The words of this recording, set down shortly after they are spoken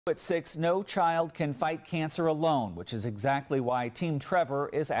At 6, no child can fight cancer alone, which is exactly why Team Trevor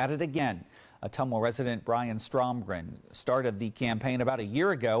is at it again. Ottumwa resident Brian Stromgren started the campaign about a year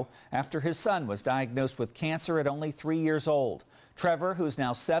ago after his son was diagnosed with cancer at only 3 years old. Trevor, who's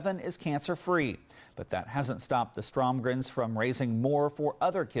now 7, is cancer-free. But that hasn't stopped the Stromgrens from raising more for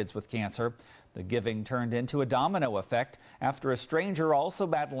other kids with cancer. The giving turned into a domino effect after a stranger also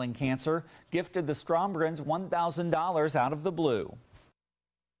battling cancer gifted the Stromgrens $1,000 out of the blue.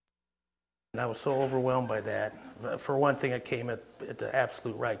 And I was so overwhelmed by that. For one thing, it came at the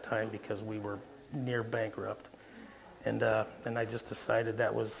absolute right time because we were near bankrupt. And I just decided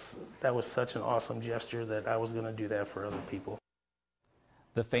that was such an awesome gesture that I was going to do that for other people.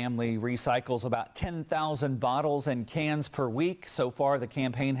 The family recycles about 10,000 bottles and cans per week. So far, the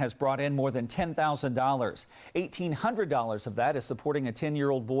campaign has brought in more than $10,000. $1,800 of that is supporting a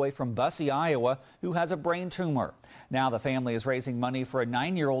 10-year-old boy from Bussey, Iowa, who has a brain tumor. Now the family is raising money for a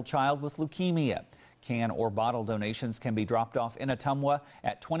 9-year-old child with leukemia. Can or bottle donations can be dropped off in Ottumwa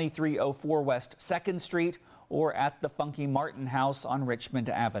at 2304 West 2nd Street or at the Funky Martin House on Richmond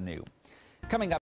Avenue. Coming up.